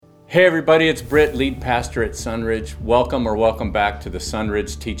Hey everybody, it's Britt, lead pastor at Sunridge. Welcome back to the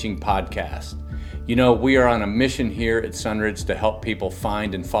Sunridge Teaching Podcast. You know, we are on a mission here at Sunridge to help people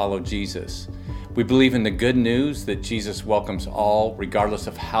find and follow Jesus. We believe in the good news that Jesus welcomes all, regardless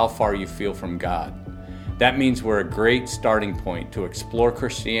of how far you feel from God. That means we're a great starting point to explore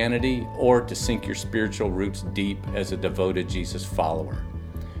Christianity or to sink your spiritual roots deep as a devoted Jesus follower.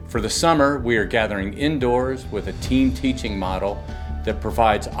 For the summer, we are gathering indoors with a team teaching model that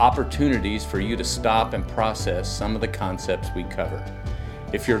provides opportunities for you to stop and process some of the concepts we cover.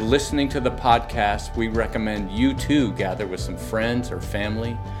 If you're listening to the podcast, we recommend you too gather with some friends or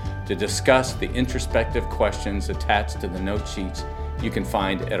family to discuss the introspective questions attached to the note sheets you can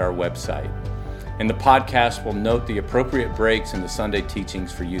find at our website. And the podcast will note the appropriate breaks in the Sunday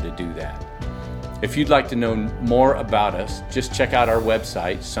teachings for you to do that. If you'd like to know more about us, just check out our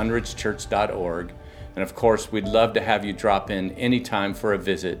website, sunridgechurch.org. And of course, we'd love to have you drop in anytime for a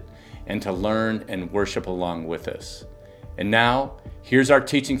visit and to learn and worship along with us. And now, here's our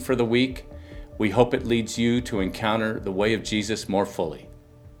teaching for the week. We hope it leads you to encounter the way of Jesus more fully.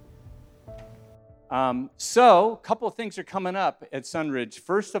 So, a couple of things are coming up at Sunridge.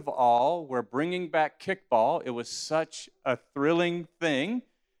 First of all, we're bringing back kickball. It was such a thrilling thing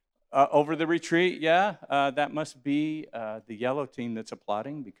over the retreat. That must be the yellow team that's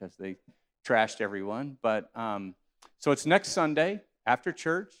applauding because they trashed everyone. But so it's next Sunday after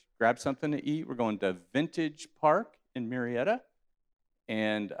church. Grab something to eat. We're going to Vintage Park in Marietta,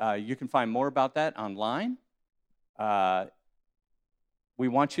 and you can find more about that online. We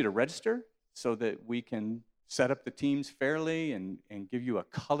want you to register so that we can set up the teams fairly and give you a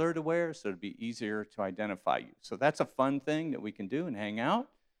color to wear so it'll be easier to identify you. So that's a fun thing that we can do and hang out.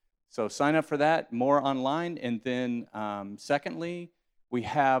 So sign up for that, more online. And then secondly, we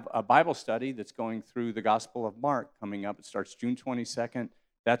have a Bible study that's going through the Gospel of Mark coming up. It starts June 22nd.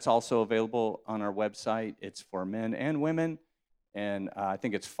 That's also available on our website. It's for men and women, and I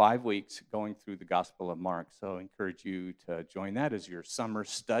think it's 5 weeks going through the Gospel of Mark. So I encourage you to join that as your summer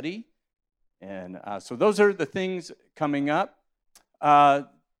study. And so those are the things coming up.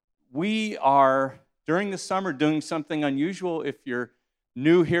 We are, during the summer, doing something unusual. If you're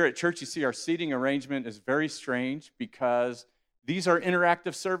new here at church, you see our seating arrangement is very strange because these are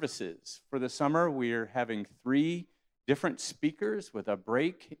interactive services. For the summer, we're having 3 different speakers with a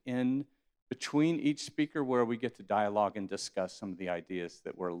break in between each speaker where we get to dialogue and discuss some of the ideas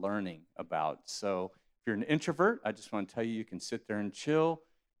that we're learning about. So if you're an introvert, I just want to tell you, you can sit there and chill.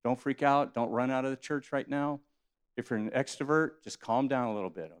 Don't freak out. Don't run out of the church right now. If you're an extrovert, just calm down a little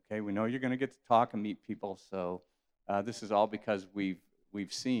bit, okay? We know you're going to get to talk and meet people, so this is all because we've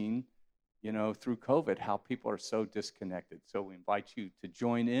seen, you know, through COVID, how people are so disconnected. So we invite you to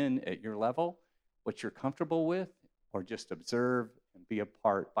join in at your level, what you're comfortable with, or just observe and be a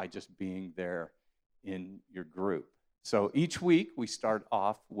part by just being there in your group. So each week we start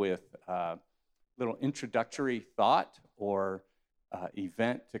off with a little introductory thought or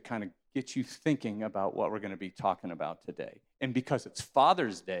event to kind of get you thinking about what we're going to be talking about today. And because it's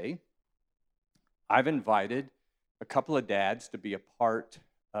Father's Day, I've invited a couple of dads to be a part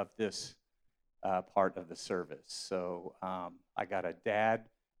of this part of the service. So I got a dad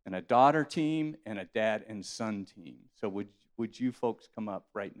and a daughter team and a dad and son team. So would you folks come up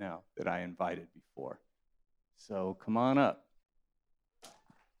right now that I invited before? So come on up.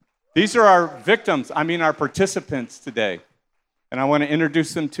 These are our our participants today. And I want to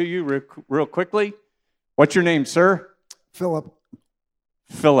introduce them to you real quickly. What's your name, sir? Philip.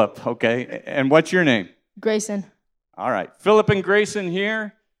 Philip, okay. And what's your name? Grayson. All right. Philip and Grayson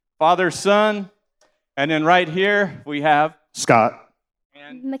here. Father, son, and then right here we have Scott.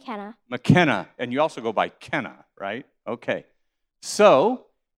 And McKenna. McKenna, and you also go by Kenna, right? Okay. So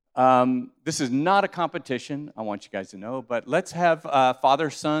this is not a competition, I want you guys to know, but let's have Father,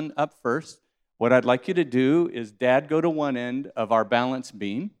 son up first. What I'd like you to do is Dad go to one end of our balance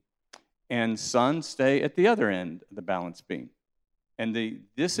beam, and son stay at the other end of the balance beam. And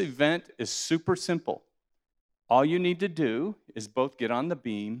this event is super simple. All you need to do is both get on the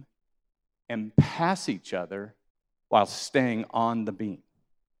beam and pass each other while staying on the beam.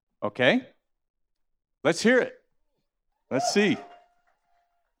 Okay? Let's hear it. Let's see.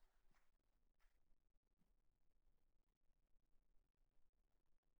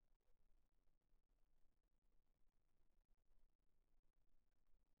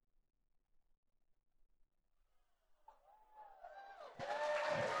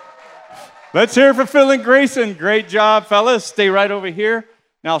 Let's hear it for Phil and Grayson. Great job, fellas. Stay right over here.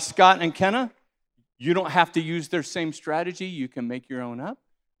 Now, Scott and Kenna, you don't have to use their same strategy. You can make your own up,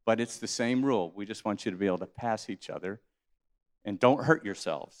 but it's the same rule. We just want you to be able to pass each other And don't hurt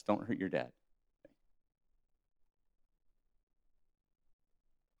yourselves. Don't hurt your dad.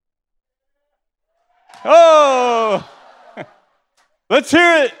 Oh! Let's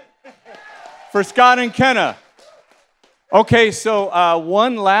hear it for Scott and Kenna. Okay, so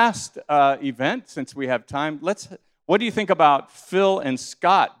one last event, since we have time. What do you think about Phil and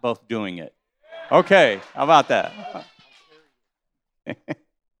Scott both doing it? Okay, how about that?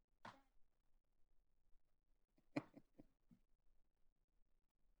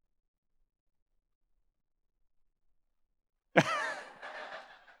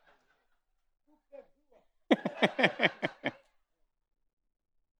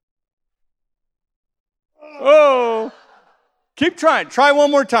 Oh, keep trying. Try one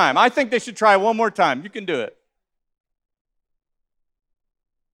more time. I think they should try one more time. You can do it.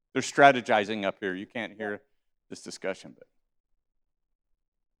 They're strategizing up here. You can't hear this discussion, but.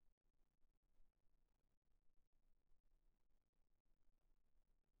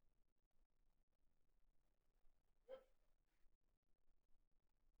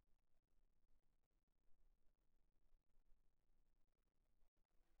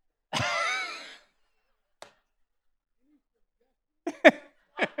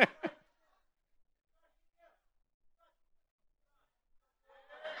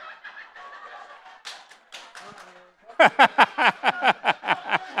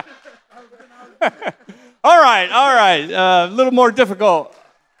 All right. A little more difficult.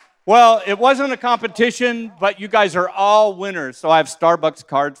 Well, it wasn't a competition, but you guys are all winners. So I have Starbucks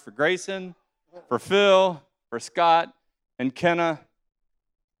cards for Grayson, for Phil, for Scott, and Kenna.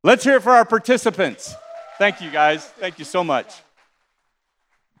 Let's hear it for our participants. Thank you, guys. Thank you so much.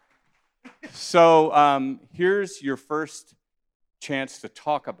 So here's your first chance to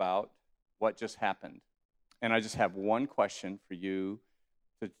talk about what just happened. And I just have one question for you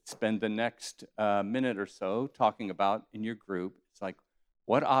to spend the next minute or so talking about in your group. It's like,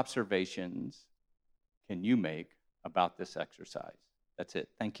 what observations can you make about this exercise? That's it.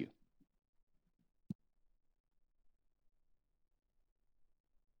 Thank you.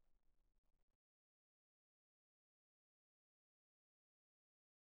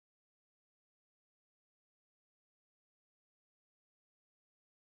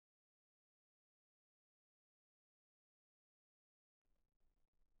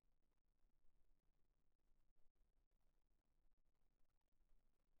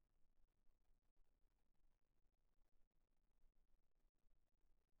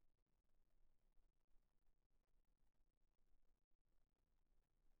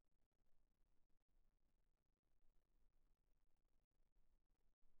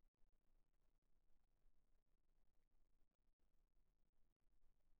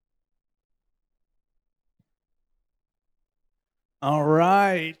 All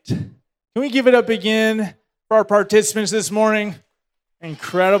right. Can we give it up again for our participants this morning?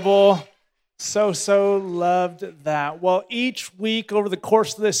 Incredible. So loved that. Well, each week over the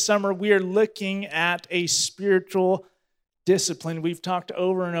course of this summer, we are looking at a spiritual discipline. We've talked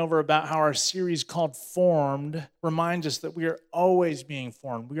over and over about how our series called Formed reminds us that we are always being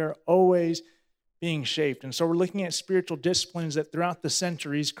formed. We are always being shaped. And so we're looking at spiritual disciplines that throughout the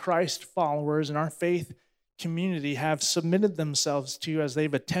centuries, Christ followers and our faith community have submitted themselves to as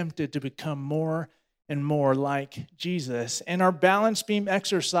they've attempted to become more and more like Jesus. And our balance beam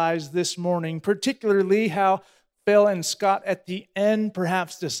exercise this morning, particularly how Phil and Scott at the end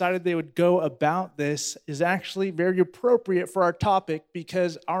perhaps decided they would go about this, is actually very appropriate for our topic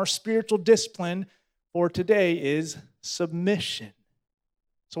because our spiritual discipline for today is submission.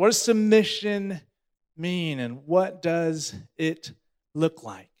 So what does submission mean and what does it look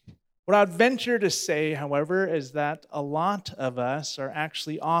like? What I'd venture to say, however, is that a lot of us are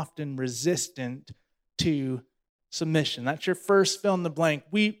actually often resistant to submission. That's your first fill in the blank.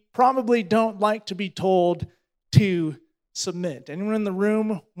 We probably don't like to be told to submit. Anyone in the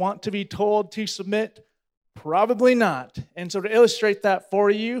room want to be told to submit? Probably not. And so to illustrate that for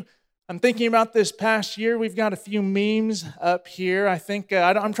you, I'm thinking about this past year. We've got a few memes up here. I think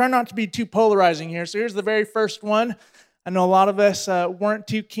I'm trying not to be too polarizing here. So here's the very first one. I know a lot of us weren't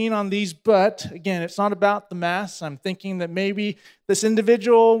too keen on these, but again, it's not about the Mass. I'm thinking that maybe this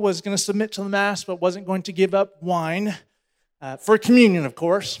individual was going to submit to the Mass, but wasn't going to give up wine for communion, of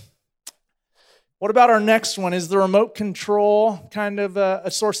course. What about our next one? Is the remote control kind of a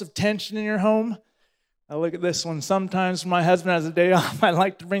source of tension in your home? I look at this one. Sometimes when my husband has a day off, I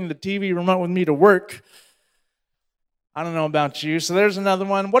like to bring the TV remote with me to work. I don't know about you. So there's another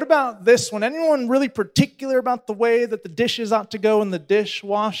one. What about this one? Anyone really particular about the way that the dishes ought to go in the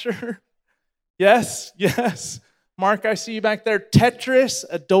dishwasher? Yes. Mark, I see you back there. Tetris,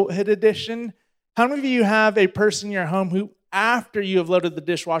 Adulthood Edition. How many of you have a person in your home who after you have loaded the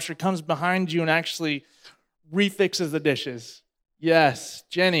dishwasher, comes behind you and actually refixes the dishes. Yes,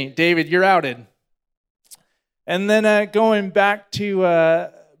 Jenny, David, you're outed. And then going back to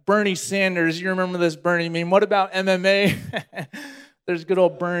Bernie Sanders, you remember this Bernie meme. What about MMA? There's good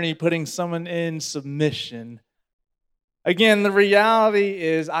old Bernie putting someone in submission. Again, the reality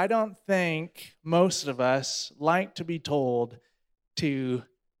is I don't think most of us like to be told to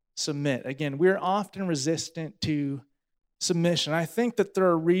submit. Again, we're often resistant to submission. I think that there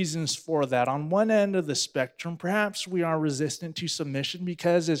are reasons for that. On one end of the spectrum, perhaps we are resistant to submission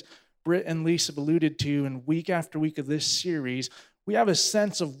because, as Britt and Lisa have alluded to, and week after week of this series, we have a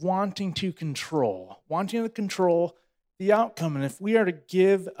sense of wanting to control the outcome. And if we are to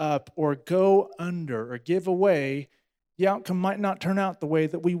give up or go under or give away, the outcome might not turn out the way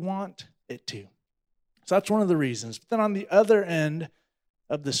that we want it to. So that's one of the reasons. But then on the other end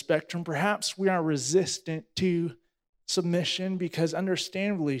of the spectrum, perhaps we are resistant to submission because,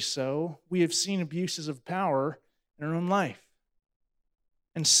 understandably so, we have seen abuses of power in our own life.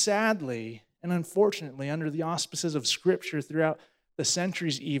 And sadly and unfortunately, under the auspices of Scripture throughout the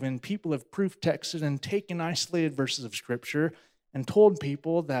centuries even, people have proof-texted and taken isolated verses of Scripture and told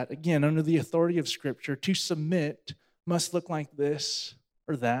people that, again, under the authority of Scripture, to submit must look like this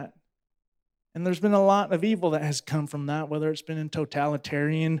or that. And there's been a lot of evil that has come from that, whether it's been in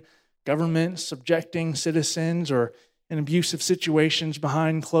totalitarian governments subjecting citizens or in abusive situations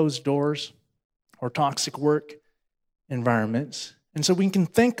behind closed doors or toxic work environments. And so we can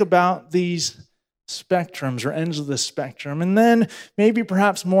think about these spectrums or ends of the spectrum. And then maybe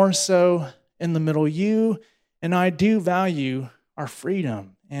perhaps more so in the middle, you and I do value our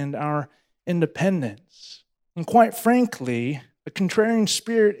freedom and our independence. And quite frankly, a contrarian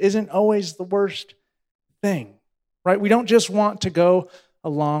spirit isn't always the worst thing, right? We don't just want to go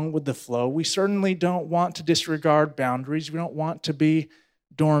along with the flow. We certainly don't want to disregard boundaries. We don't want to be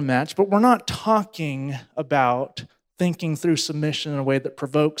doormats, but we're not talking about thinking through submission in a way that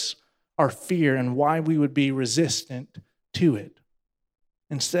provokes our fear and why we would be resistant to it.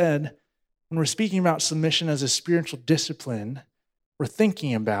 Instead, when we're speaking about submission as a spiritual discipline, we're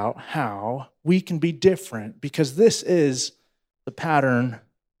thinking about how we can be different because this is the pattern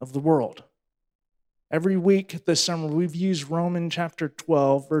of the world. Every week this summer, we've used Romans chapter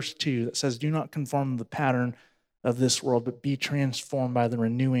 12, verse 2, that says, "Do not conform to the pattern of this world, but be transformed by the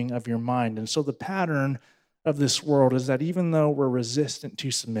renewing of your mind." And so the pattern of this world is that even though we're resistant to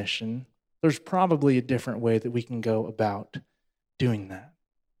submission, there's probably a different way that we can go about doing that.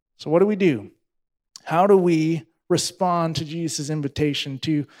 So what do? How do we respond to Jesus' invitation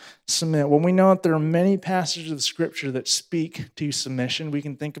to submit? Well, we know that there are many passages of Scripture that speak to submission. We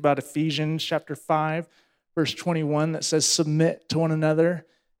can think about Ephesians chapter 5, verse 21, that says, "Submit to one another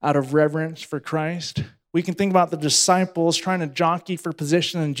out of reverence for Christ." We can think about the disciples trying to jockey for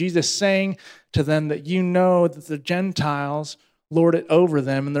position and Jesus saying to them that you know that the Gentiles lord it over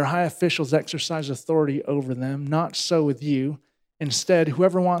them and their high officials exercise authority over them. Not so with you. Instead,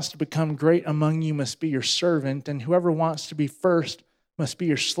 whoever wants to become great among you must be your servant, and whoever wants to be first must be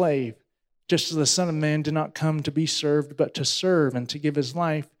your slave. Just as the Son of Man did not come to be served, but to serve and to give his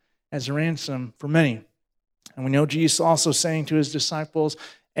life as a ransom for many. And we know Jesus also saying to his disciples,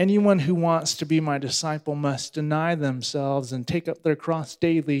 "Anyone who wants to be my disciple must deny themselves and take up their cross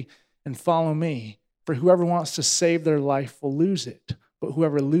daily and follow me. For whoever wants to save their life will lose it, but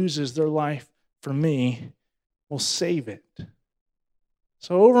whoever loses their life for me will save it."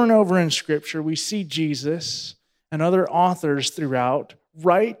 So over and over in Scripture, we see Jesus and other authors throughout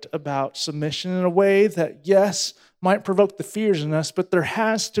write about submission in a way that, yes, might provoke the fears in us, but there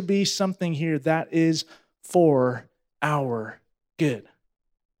has to be something here that is for our good.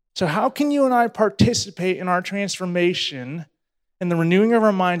 So how can you and I participate in our transformation and the renewing of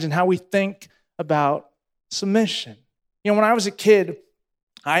our minds and how we think about submission? You know, when I was a kid,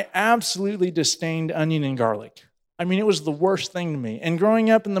 I absolutely disdained onion and garlic. I mean, it was the worst thing to me. And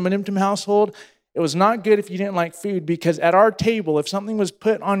growing up in the Meniptum household, it was not good if you didn't like food because at our table, if something was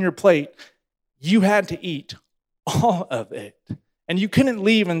put on your plate, you had to eat all of it. And you couldn't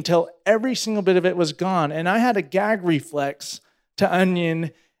leave until every single bit of it was gone. And I had a gag reflex to onion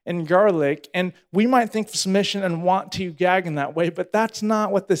and garlic. And we might think of submission and want to gag in that way, but that's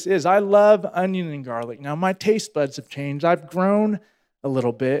not what this is. I love onion and garlic. Now, my taste buds have changed. I've grown a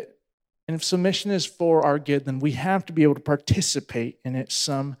little bit. And if submission is for our good, then we have to be able to participate in it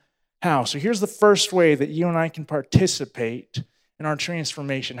somehow. So here's the first way that you and I can participate in our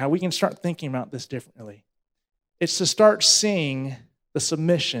transformation, how we can start thinking about this differently. It's to start seeing the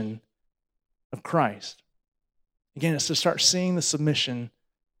submission of Christ. Again, it's to start seeing the submission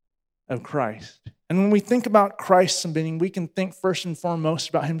of Christ. And when we think about Christ submitting, we can think first and foremost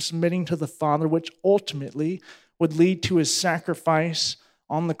about him submitting to the Father, which ultimately would lead to his sacrifice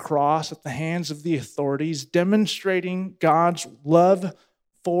on the cross at the hands of the authorities, demonstrating God's love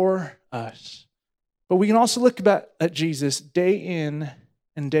for us. But we can also look at Jesus day in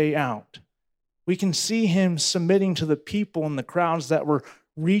and day out. We can see him submitting to the people in the crowds that were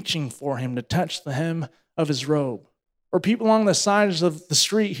reaching for him to touch the hem of his robe, or people along the sides of the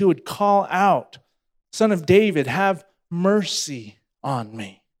street who would call out, "Son of David, have mercy on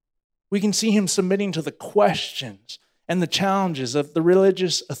me." We can see him submitting to the questions and the challenges of the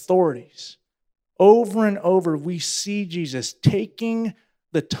religious authorities. Over and over, we see Jesus taking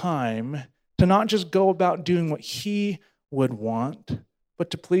the time to not just go about doing what he would want,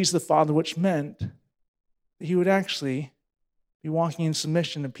 but to please the Father, which meant that he would actually be walking in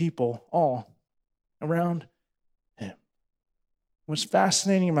submission to people all around him. What's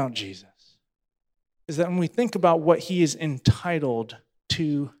fascinating about Jesus is that when we think about what he is entitled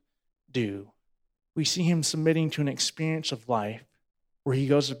to do, we see him submitting to an experience of life where he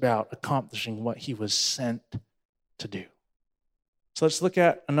goes about accomplishing what he was sent to do. So let's look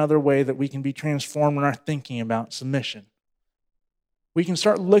at another way that we can be transformed in our thinking about submission. We can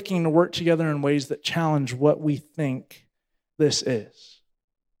start looking to work together in ways that challenge what we think this is.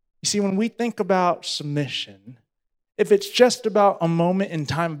 You see, when we think about submission, if it's just about a moment in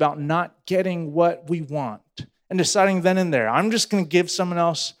time about not getting what we want and deciding then and there, I'm just going to give someone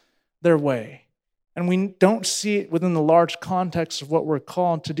else their way, and we don't see it within the large context of what we're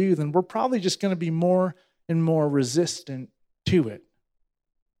called to do, then we're probably just going to be more and more resistant to it.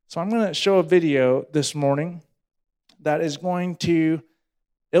 So I'm going to show a video this morning that is going to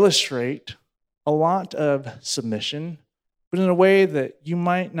illustrate a lot of submission, but in a way that you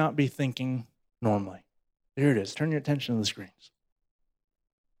might not be thinking normally. Here it is. Turn your attention to the screens.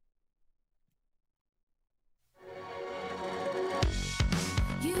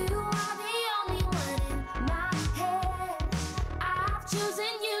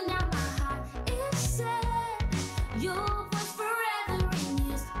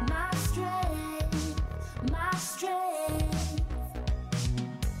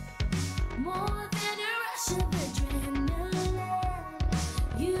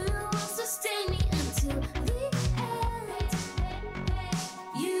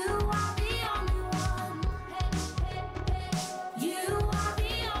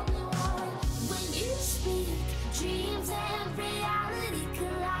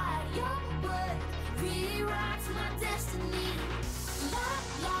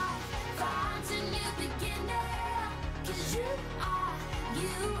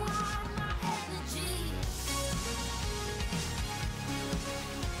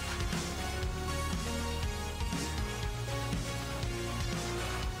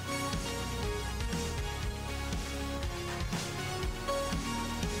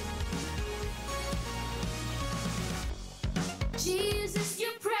 Jesus,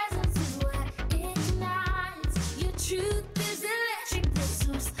 your presence is what ignites. Your truth is electric, the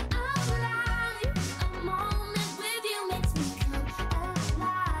source of life. A moment with you makes me come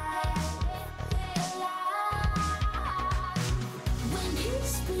alive, alive. When you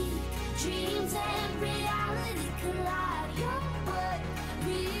speak, dreams and reality collide. Your word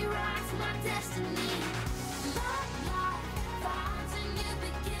rewrites my destiny. My life finds a new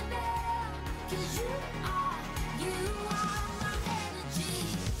beginning, 'cause you are my energy.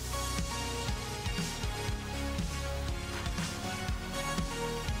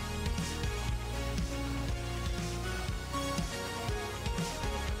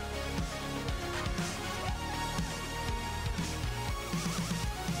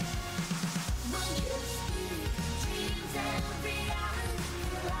 When you speak, dreams and reality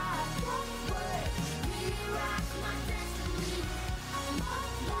collide. Your word rewrites my destiny. My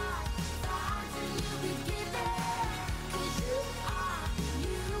life finds a new beginning. 'Cause you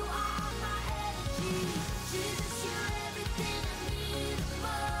are my energy. Jesus, you're everything I need and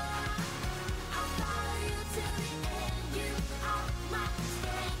more. I'll follow you till the end. You are my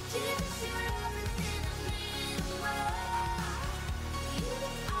strength. Jesus, you're everything I need and more. You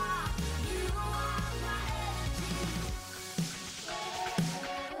are my energy.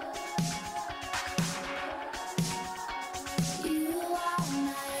 You are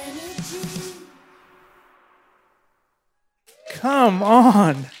my energy. Come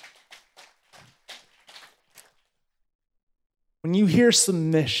on. When you hear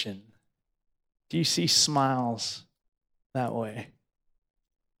submission, do you see smiles that way?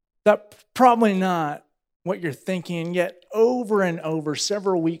 That's probably not what you're thinking, and yet over and over,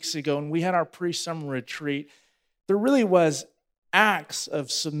 several weeks ago, when we had our pre-summer retreat, there really was acts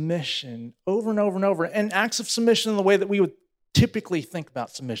of submission over and over and over, and acts of submission in the way that we would typically think about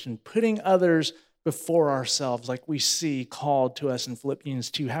submission, putting others before ourselves, like we see called to us in Philippians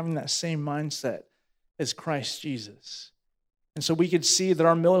 2, having that same mindset as Christ Jesus. And so we could see that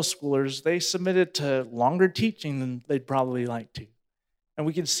our middle schoolers, they submitted to longer teaching than they'd probably like to. And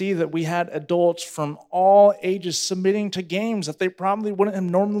we could see that we had adults from all ages submitting to games that they probably wouldn't have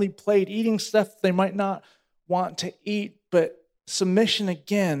normally played, eating stuff that they might not want to eat. But submission,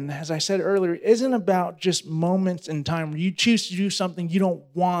 again, as I said earlier, isn't about just moments in time where you choose to do something you don't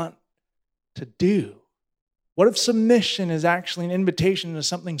want to do. What if submission is actually an invitation to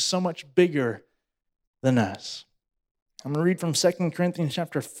something so much bigger than us? I'm going to read from 2 Corinthians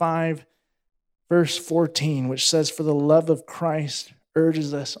chapter 5, verse 14, which says, "For the love of Christ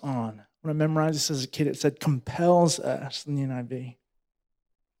urges us on." When I memorized this as a kid, it said compels us in the NIV.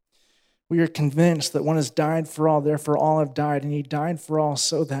 "We are convinced that one has died for all, therefore all have died, and he died for all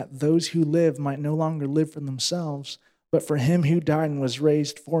so that those who live might no longer live for themselves, but for him who died and was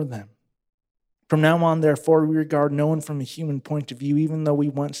raised for them. From now on, therefore, we regard no one from a human point of view, even though we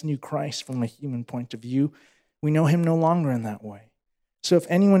once knew Christ from a human point of view. We know him no longer in that way. So if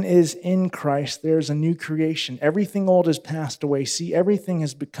anyone is in Christ, there is a new creation. Everything old has passed away. See, everything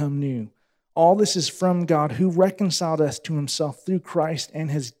has become new. All this is from God, who reconciled us to himself through Christ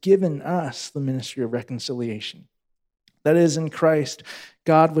and has given us the ministry of reconciliation. That is, in Christ,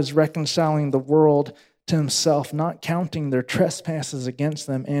 God was reconciling the world to himself, not counting their trespasses against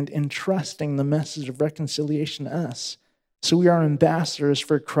them, and entrusting the message of reconciliation to us. So we are ambassadors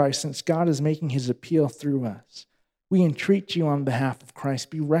for Christ, since God is making his appeal through us. We entreat you on behalf of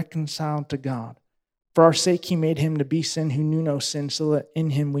Christ, be reconciled to God. For our sake he made him to be sin who knew no sin, so that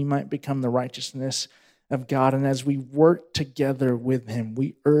in him we might become the righteousness of God. And as we work together with him,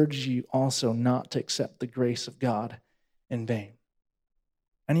 we urge you also not to accept the grace of God in vain."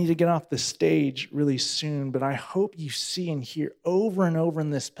 I need to get off the stage really soon, but I hope you see and hear over and over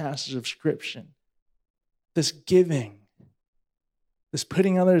in this passage of Scripture this giving, this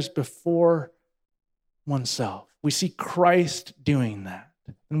putting others before oneself. We see Christ doing that,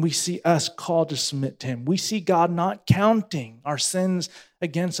 and we see us called to submit to him. We see God not counting our sins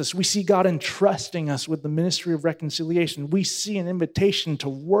against us. We see God entrusting us with the ministry of reconciliation. We see an invitation to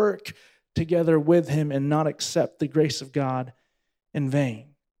work together with him and not accept the grace of God in vain.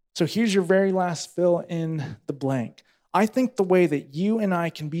 So here's your very last fill in the blank. I think the way that you and I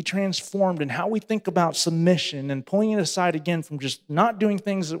can be transformed in how we think about submission and pulling it aside again from just not doing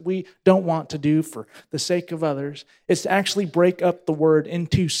things that we don't want to do for the sake of others is to actually break up the word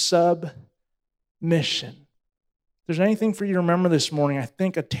into submission. If there's anything for you to remember this morning, I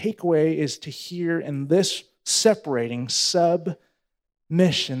think a takeaway is to hear in this separating submission,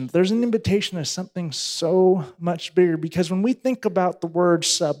 there's an invitation to something so much bigger, because when we think about the word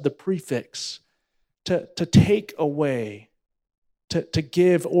sub, the prefix, to take away, to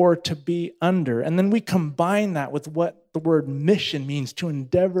give, or to be under, and then we combine that with what the word mission means, to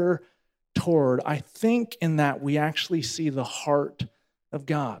endeavor toward, I think in that we actually see the heart of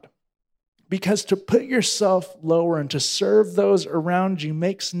God. Because to put yourself lower and to serve those around you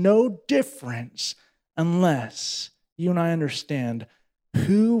makes no difference unless you and I understand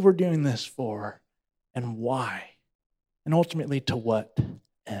who we're doing this for and why, and ultimately to what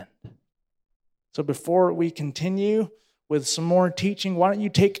end. So before we continue with some more teaching, why don't you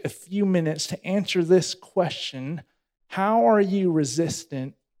take a few minutes to answer this question: how are you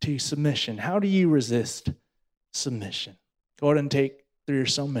resistant to submission? How do you resist submission? Go ahead and take 3 or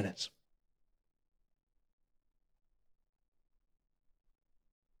so minutes.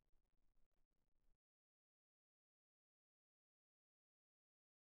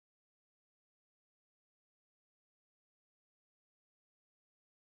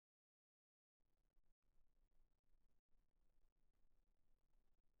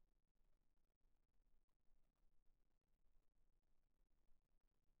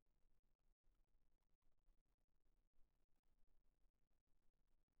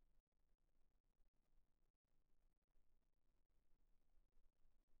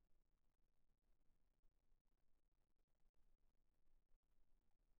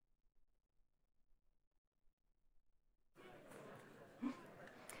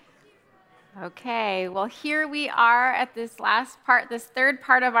 Okay, well, here we are at this last part, this third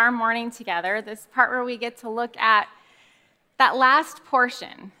part of our morning together, this part where we get to look at that last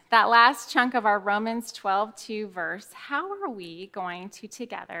portion, that last chunk of our Romans 12:2 verse. How are we going to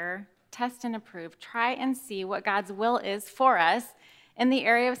together test and approve, try and see what God's will is for us in the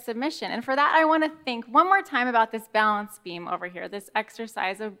area of submission? And for that, I want to think one more time about this balance beam over here, this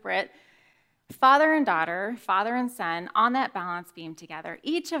exercise of Britt father and daughter, father and son, on that balance beam together,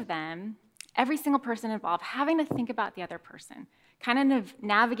 each of them, every single person involved, having to think about the other person, kind of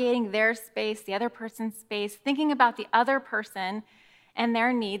navigating their space, the other person's space, thinking about the other person and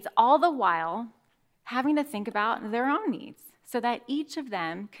their needs, all the while having to think about their own needs so that each of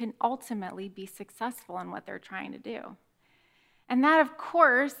them can ultimately be successful in what they're trying to do. And that, of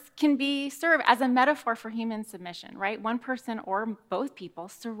course, can serve as a metaphor for human submission, right? One person or both people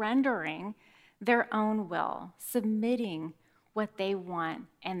surrendering their own will, submitting what they want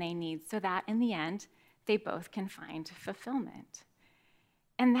and they need so that in the end, they both can find fulfillment.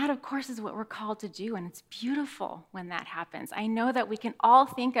 And that, of course, is what we're called to do, and it's beautiful when that happens. I know that we can all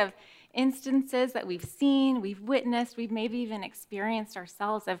think of instances that we've seen, we've witnessed, we've maybe even experienced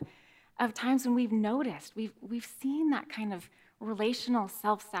ourselves of times when we've noticed, we've seen that kind of relational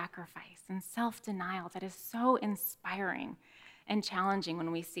self-sacrifice and self-denial that is so inspiring and challenging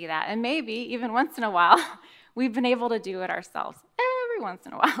when we see that. And maybe even once in a while, we've been able to do it ourselves, every once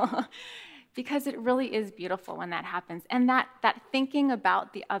in a while, because it really is beautiful when that happens. And that thinking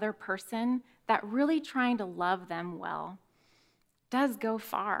about the other person, that really trying to love them well, does go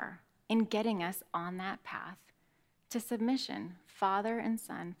far in getting us on that path to submission. Father and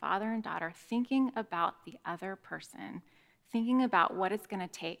son, father and daughter, thinking about the other person, thinking about what it's going to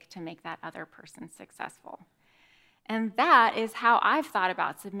take to make that other person successful. And that is how I've thought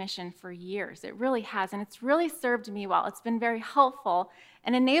about submission for years. It really has, and it's really served me well. It's been very helpful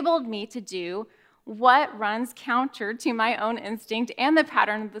and enabled me to do what runs counter to my own instinct and the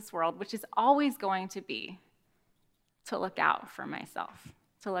pattern of this world, which is always going to be to look out for myself,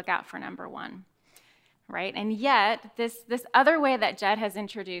 to look out for number one, right? And yet, this other way that Jed has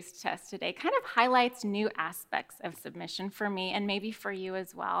introduced to us today kind of highlights new aspects of submission for me, and maybe for you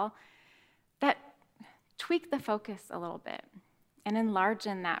as well, that tweak the focus a little bit and enlarge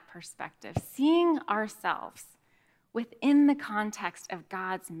in that perspective, seeing ourselves within the context of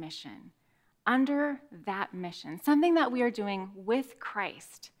God's mission, under that mission, something that we are doing with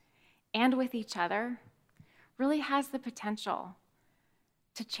Christ and with each other, really has the potential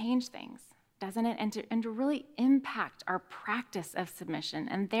to change things, doesn't it? And to really impact our practice of submission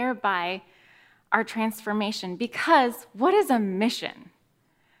and thereby our transformation. Because what is a mission?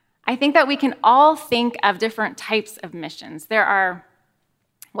 I think that we can all think of different types of missions. There are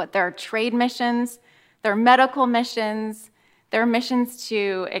trade missions, there are medical missions, there are missions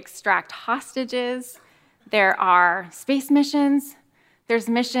to extract hostages, there are space missions, there's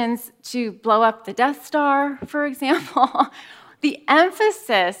missions to blow up the Death Star, for example. The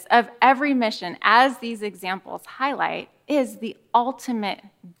emphasis of every mission, as these examples highlight, is the ultimate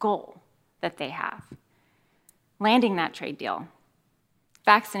goal that they have. Landing that trade deal,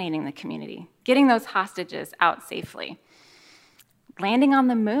 vaccinating the community, getting those hostages out safely, landing on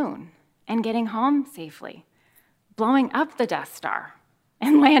the moon and getting home safely, blowing up the Death Star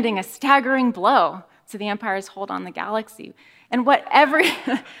and landing a staggering blow to the Empire's hold on the galaxy. And what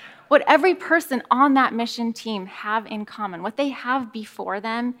every person on that mission team have in common, what they have before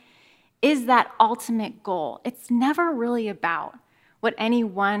them, is that ultimate goal. It's never really about what any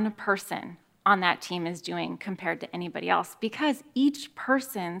one person on that team is doing compared to anybody else, because each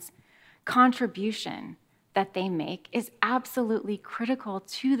person's contribution that they make is absolutely critical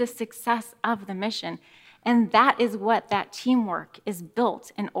to the success of the mission. And that is what that teamwork is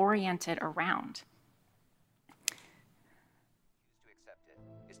built and oriented around. To accept it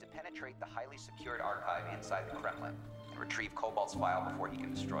is to penetrate the highly secured archive inside the Kremlin and retrieve Cobalt's file before he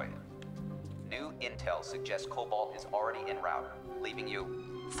can destroy it. New intel suggests Cobalt is already en route, leaving you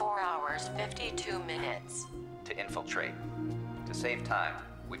 4 hours, 52 minutes. to infiltrate. To save time,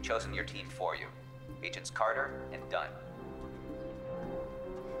 we've chosen your team for you. Agents Carter and Dunn.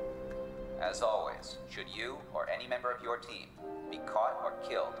 As always, should you or any member of your team be caught or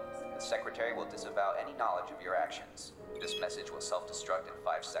killed, the Secretary will disavow any knowledge of your actions. This message will self-destruct in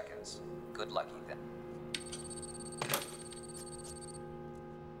 5 seconds. Good luck, Ethan.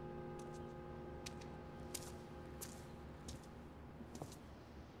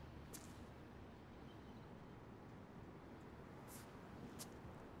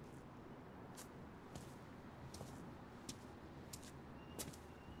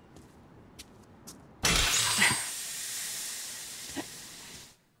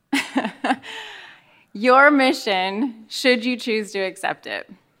 Your mission, should you choose to accept it.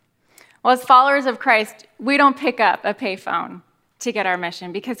 Well, as followers of Christ, we don't pick up a payphone to get our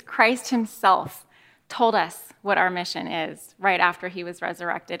mission, because Christ himself told us what our mission is right after he was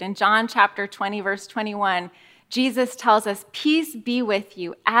resurrected. In John chapter 20, verse 21, Jesus tells us, "Peace be with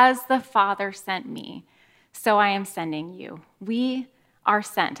you. As the Father sent me, so I am sending you." We are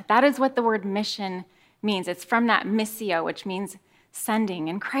sent. That is what the word mission means. It's from that missio, which means sending.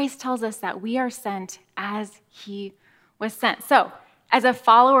 And Christ tells us that we are sent as he was sent. So, as a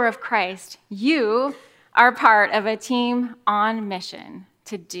follower of Christ, you are part of a team on mission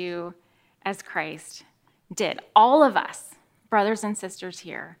to do as Christ did. All of us, brothers and sisters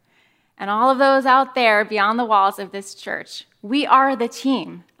here, and all of those out there beyond the walls of this church, we are the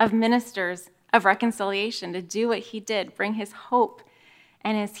team of ministers of reconciliation to do what he did, bring his hope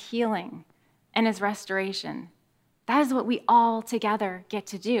and his healing and his restoration. That is what we all together get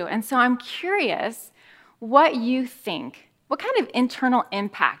to do. And so I'm curious what you think, what kind of internal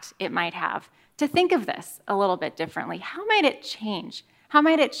impact it might have to think of this a little bit differently. How might it change? How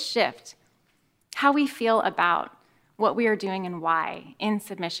might it shift how we feel about what we are doing and why in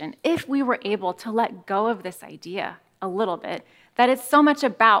submission if we were able to let go of this idea a little bit, that it's so much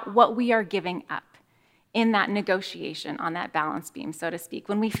about what we are giving up in that negotiation on that balance beam, so to speak.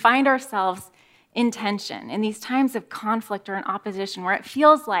 When we find ourselves in tension, in these times of conflict or in opposition, where it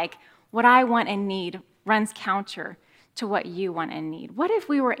feels like what I want and need runs counter to what you want and need. What if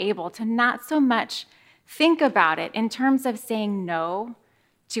we were able to not so much think about it in terms of saying no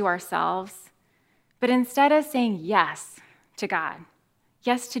to ourselves, but instead of saying yes to God,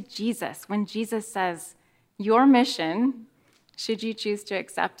 yes to Jesus, when Jesus says, your mission, should you choose to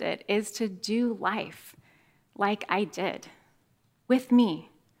accept it, is to do life like I did, with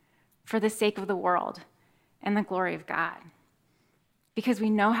me, for the sake of the world and the glory of God. Because we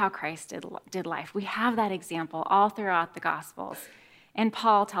know how Christ did life. We have that example all throughout the Gospels. And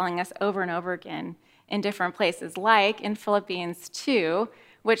Paul telling us over and over again in different places, like in Philippians 2,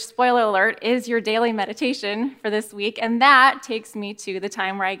 which, spoiler alert, is your daily meditation for this week. And that takes me to the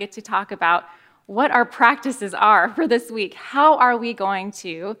time where I get to talk about what our practices are for this week. How are we going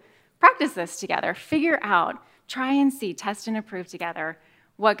to practice this together? Figure out, try and see, test and approve together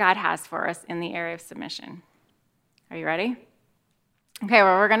what God has for us in the area of submission. Are you ready? Okay,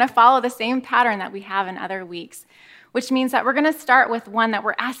 well, we're going to follow the same pattern that we have in other weeks, which means that we're going to start with one that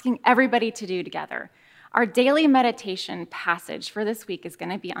we're asking everybody to do together. Our daily meditation passage for this week is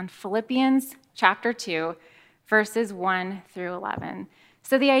going to be on Philippians chapter 2, verses 1 through 11.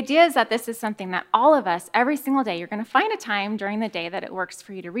 So the idea is that this is something that all of us, every single day, you're going to find a time during the day that it works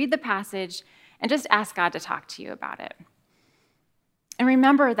for you to read the passage and just ask God to talk to you about it. And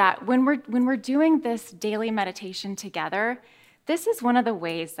remember that when we're doing this daily meditation together, this is one of the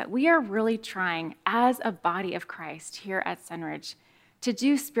ways that we are really trying as a body of Christ here at Sunridge to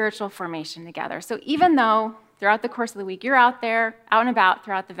do spiritual formation together. So even though throughout the course of the week you're out there, out and about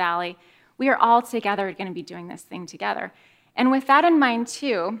throughout the valley, we are all together going to be doing this thing together. And with that in mind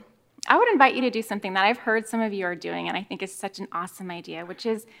too, I would invite you to do something that I've heard some of you are doing and I think is such an awesome idea, which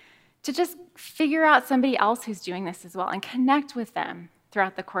is to just figure out somebody else who's doing this as well and connect with them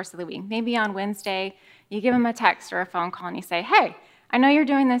throughout the course of the week. Maybe on Wednesday, you give them a text or a phone call and you say, hey, I know you're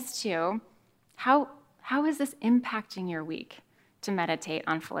doing this too. How is this impacting your week to meditate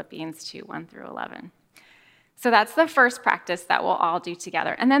on Philippians 2, 1 through 11? So that's the first practice that we'll all do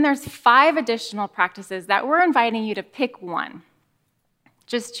together. And then there's 5 additional practices that we're inviting you to pick one.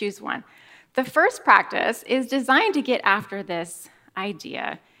 Just choose one. The first practice is designed to get after this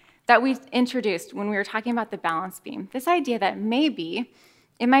idea that we introduced when we were talking about the balance beam. This idea that maybe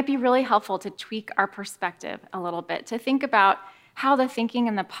it might be really helpful to tweak our perspective a little bit, to think about how the thinking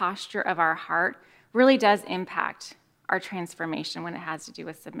and the posture of our heart really does impact our transformation when it has to do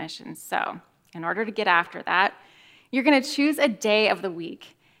with submission. So in order to get after that, you're going to choose a day of the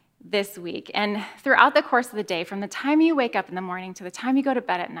week this week. And throughout the course of the day, from the time you wake up in the morning to the time you go to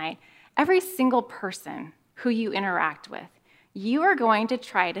bed at night, every single person who you interact with, you are going to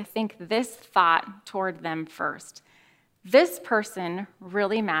try to think this thought toward them first. This person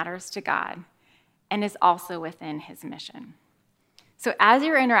really matters to God and is also within his mission. So as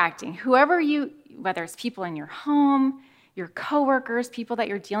you're interacting, whether it's people in your home, your coworkers, people that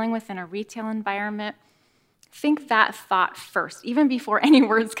you're dealing with in a retail environment, think that thought first, even before any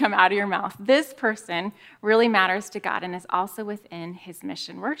words come out of your mouth. This person really matters to God and is also within his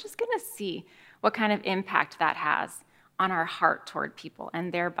mission. We're just going to see what kind of impact that has on our heart toward people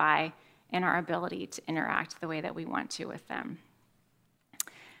and thereby in our ability to interact the way that we want to with them.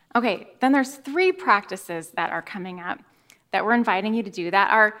 Okay, then there's 3 practices that are coming up that we're inviting you to do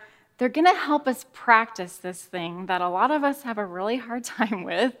they're going to help us practice this thing that a lot of us have a really hard time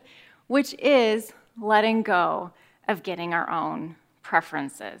with, which is letting go of getting our own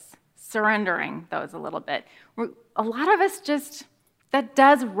preferences, surrendering those a little bit. A lot of us that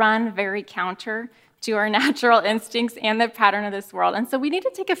does run very counter to our natural instincts and the pattern of this world. And so we need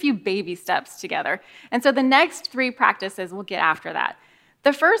to take a few baby steps together. And so the next 3 practices will get after that.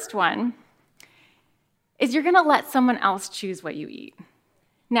 The first one is you're going to let someone else choose what you eat.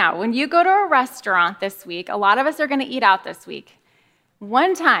 Now, when you go to a restaurant this week, a lot of us are going to eat out this week.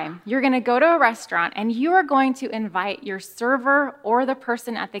 One time, you're going to go to a restaurant and you are going to invite your server or the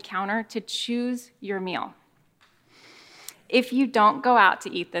person at the counter to choose your meal. If you don't go out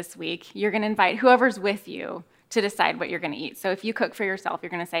to eat this week, you're going to invite whoever's with you to decide what you're going to eat. So if you cook for yourself, you're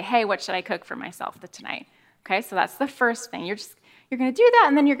going to say, hey, what should I cook for myself tonight? Okay, so that's the first thing. You're going to do that,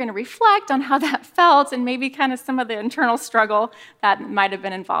 and then you're going to reflect on how that felt and maybe kind of some of the internal struggle that might have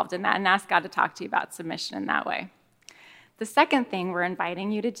been involved in that, and ask God to talk to you about submission in that way. The second thing we're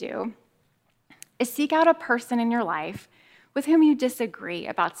inviting you to do is seek out a person in your life with whom you disagree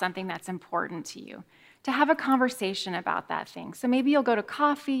about something that's important to you, to have a conversation about that thing. So maybe you'll go to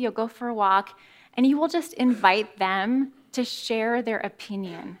coffee, you'll go for a walk, and you will just invite them to share their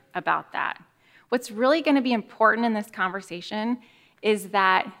opinion about that. What's really going to be important in this conversation is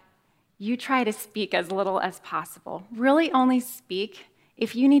that you try to speak as little as possible. Really only speak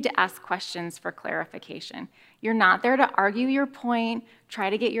if you need to ask questions for clarification. You're not there to argue your point, try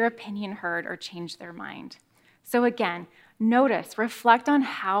to get your opinion heard, or change their mind. So again, notice, reflect on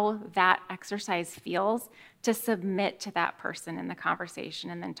how that exercise feels to submit to that person in the conversation,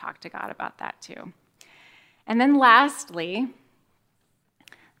 and then talk to God about that too. And then lastly,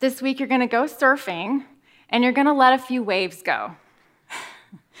 this week you're going to go surfing, and you're going to let a few waves go.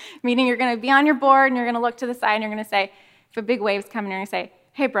 Meaning you're going to be on your board, and you're going to look to the side, and you're going to say, if a big wave's coming, you're going to say,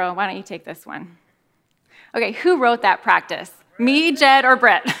 hey, bro, why don't you take this one? Okay, who wrote that practice? Me, Jed, or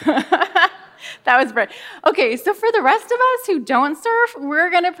Brett? That was Brett. Okay, so for the rest of us who don't surf, we're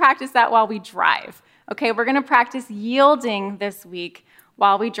going to practice that while we drive. Okay, we're going to practice yielding this week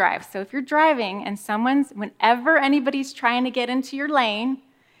while we drive. So if you're driving and whenever anybody's trying to get into your lane,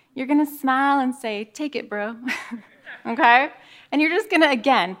 you're going to smile and say, take it, bro. Okay? And you're just going to,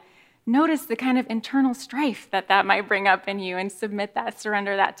 again, notice the kind of internal strife that might bring up in you, and submit that,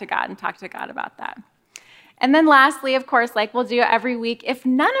 surrender that to God, and talk to God about that. And then lastly, of course, like we'll do every week, if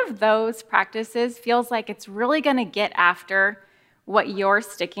none of those practices feels like it's really going to get after what your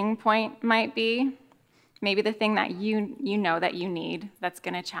sticking point might be, maybe the thing that you know that you need that's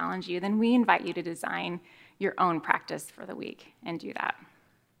going to challenge you, then we invite you to design your own practice for the week and do that.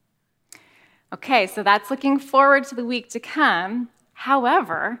 Okay, so that's looking forward to the week to come.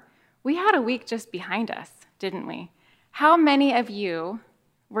 However, we had a week just behind us, didn't we? How many of you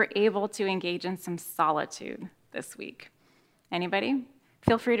were able to engage in some solitude this week? Anybody?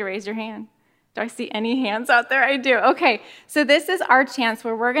 Feel free to raise your hand. Do I see any hands out there? I do. Okay, so this is our chance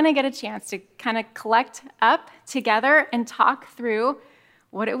where we're going to get a chance to kind of collect up together and talk through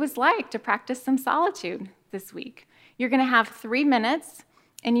what it was like to practice some solitude this week. You're going to have 3 minutes,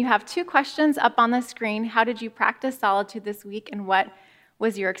 and you have 2 questions up on the screen. How did you practice solitude this week, and what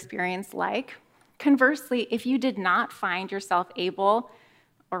was your experience like? Conversely, if you did not find yourself able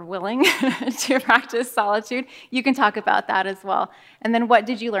or willing to practice solitude, you can talk about that as well. And then what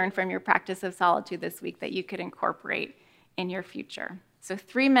did you learn from your practice of solitude this week that you could incorporate in your future? So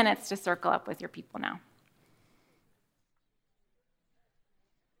 3 minutes to circle up with your people now.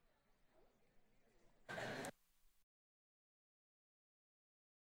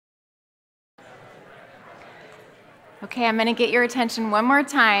 Okay, I'm going to get your attention one more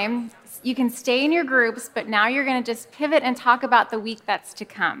time. You can stay in your groups, but now you're going to just pivot and talk about the week that's to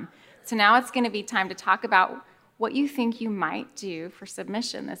come. So now it's going to be time to talk about what you think you might do for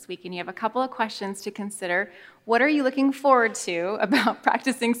submission this week. And you have a couple of questions to consider. What are you looking forward to about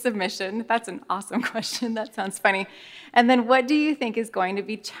practicing submission? That's an awesome question. That sounds funny. And then what do you think is going to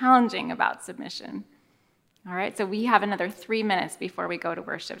be challenging about submission? All right, so we have another 3 minutes before we go to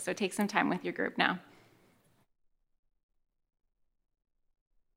worship. So take some time with your group now.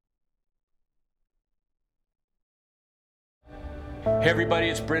 Hey everybody,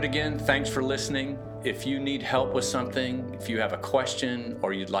 it's Britt again. Thanks for listening. If you need help with something, if you have a question,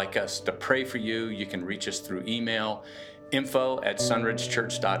 or you'd like us to pray for you, you can reach us through email,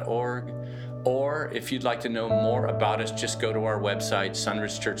 info@sunridgechurch.org. Or if you'd like to know more about us, just go to our website,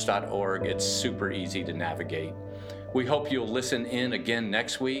 sunridgechurch.org. It's super easy to navigate. We hope you'll listen in again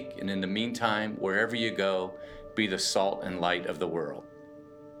next week. And in the meantime, wherever you go, be the salt and light of the world.